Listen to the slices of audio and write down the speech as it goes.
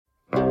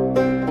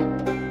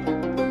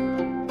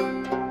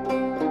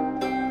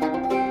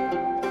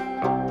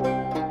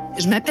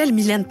Je m'appelle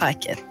Mylène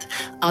Paquette.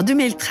 En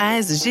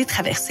 2013, j'ai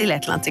traversé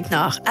l'Atlantique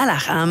Nord à la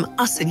rame,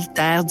 en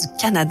solitaire, du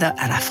Canada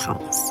à la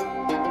France.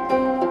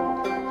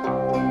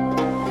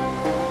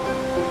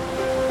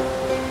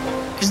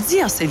 Je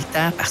dis en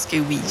solitaire parce que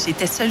oui,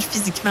 j'étais seule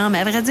physiquement,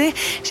 mais à vrai dire,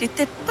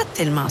 j'étais pas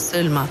tellement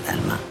seule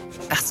mentalement.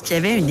 Parce qu'il y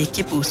avait une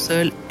équipe au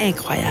sol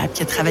incroyable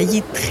qui a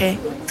travaillé très,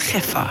 très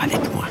fort avec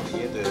moi.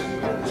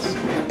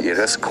 Il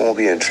reste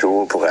combien de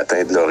jours pour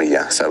atteindre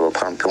l'Orient? Ça va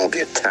prendre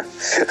combien de temps?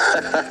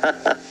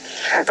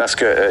 Parce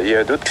qu'il y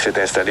a un doute qui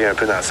s'est installé un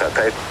peu dans sa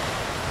tête.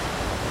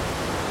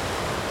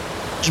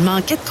 Je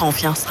manquais de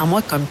confiance en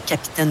moi comme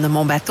capitaine de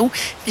mon bateau,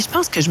 mais je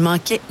pense que je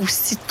manquais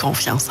aussi de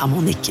confiance en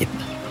mon équipe.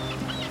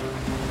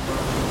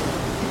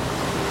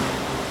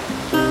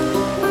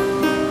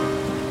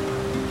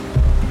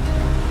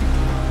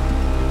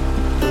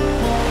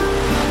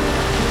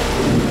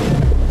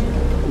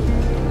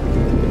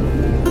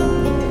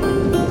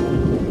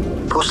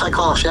 Pour sa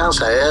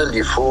confiance à elle,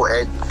 il faut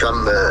être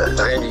comme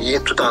reliés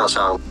tout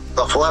ensemble.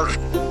 Parfois,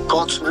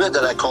 continuer de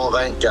la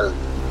convaincre qu'elle...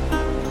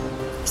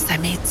 Ça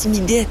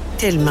m'intimidait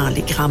tellement,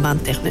 les grands bancs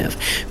de Terre-Neuve.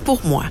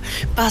 Pour moi,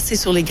 passer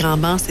sur les grands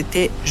bancs,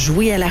 c'était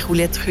jouer à la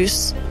roulette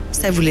russe.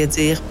 Ça voulait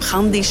dire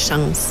prendre des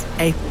chances,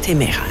 être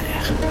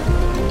téméraire.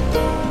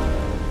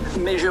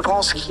 Mais je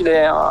pense qu'il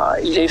est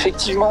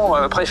effectivement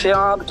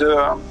préférable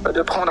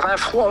de prendre un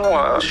front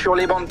sur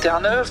les bancs de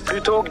Terre-Neuve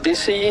plutôt que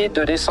d'essayer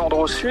de descendre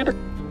au sud.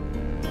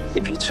 Et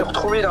puis de se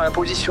retrouver dans la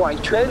position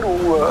actuelle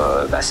où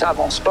ça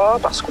avance pas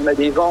parce qu'on a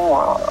des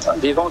vents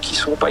qui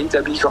sont pas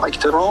établis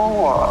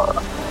correctement.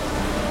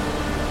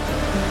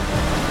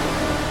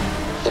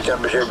 Et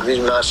comme je lui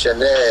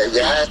mentionnais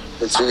hier,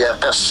 il n'y a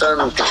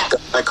personne qui t'a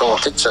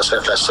raconté que ça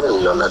serait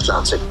facile, là,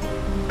 l'Atlantique.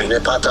 Je n'ai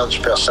pas entendu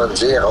personne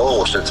dire «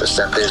 Oh,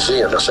 c'est un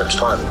plaisir, là, c'est le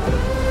fun ».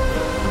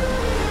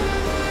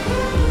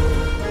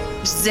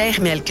 Je disais à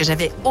Hermel que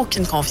j'avais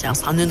aucune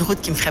confiance en une route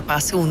qui me ferait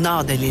passer au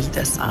nord de l'île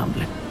de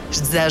Sable. Je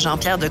disais à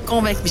Jean-Pierre de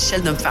convaincre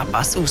Michel de me faire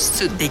passer au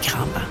sud des Grands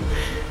Bancs.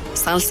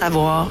 Sans le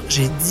savoir,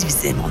 j'ai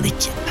divisé mon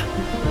équipe.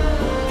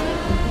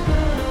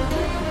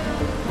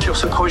 Sur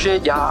ce projet,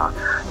 il y a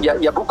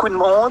beaucoup de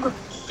monde.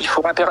 Il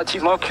faut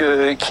impérativement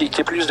qu'il y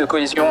ait plus de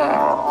cohésion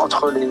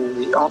entre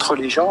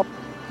les gens.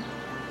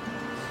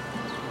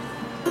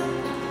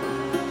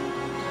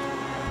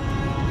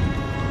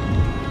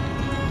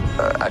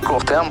 À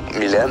court terme,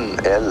 Mylène,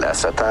 elle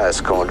s'attend à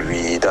ce qu'on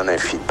lui donne un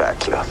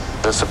feedback. Là.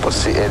 Je ne sais pas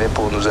si elle est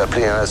pour nous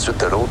appeler un à la suite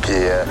de l'autre puis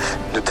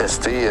nous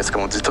tester. Est-ce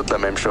qu'on dit toute la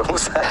même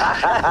chose?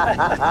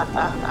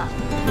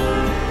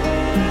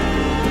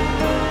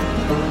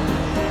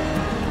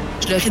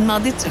 Je leur ai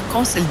demandé de se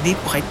consolider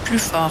pour être plus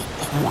fort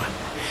pour moi,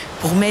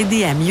 pour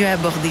m'aider à mieux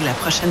aborder la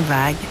prochaine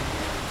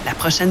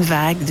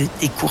vague de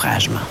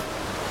découragement.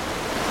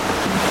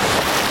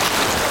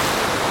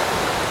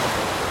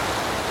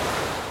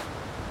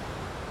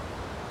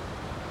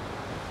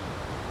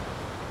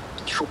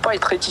 Il ne faut pas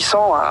être réticent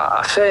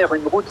à faire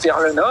une route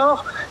vers le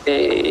nord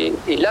et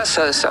là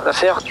ça va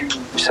faire du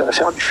chemin.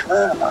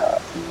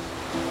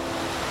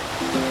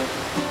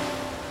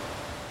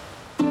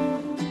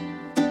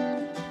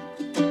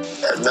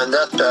 Elle me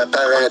note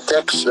par un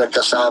texte là,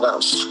 que ça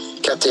avance.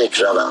 Quand est que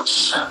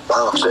j'avance?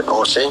 Bon, c'est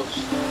bon signe.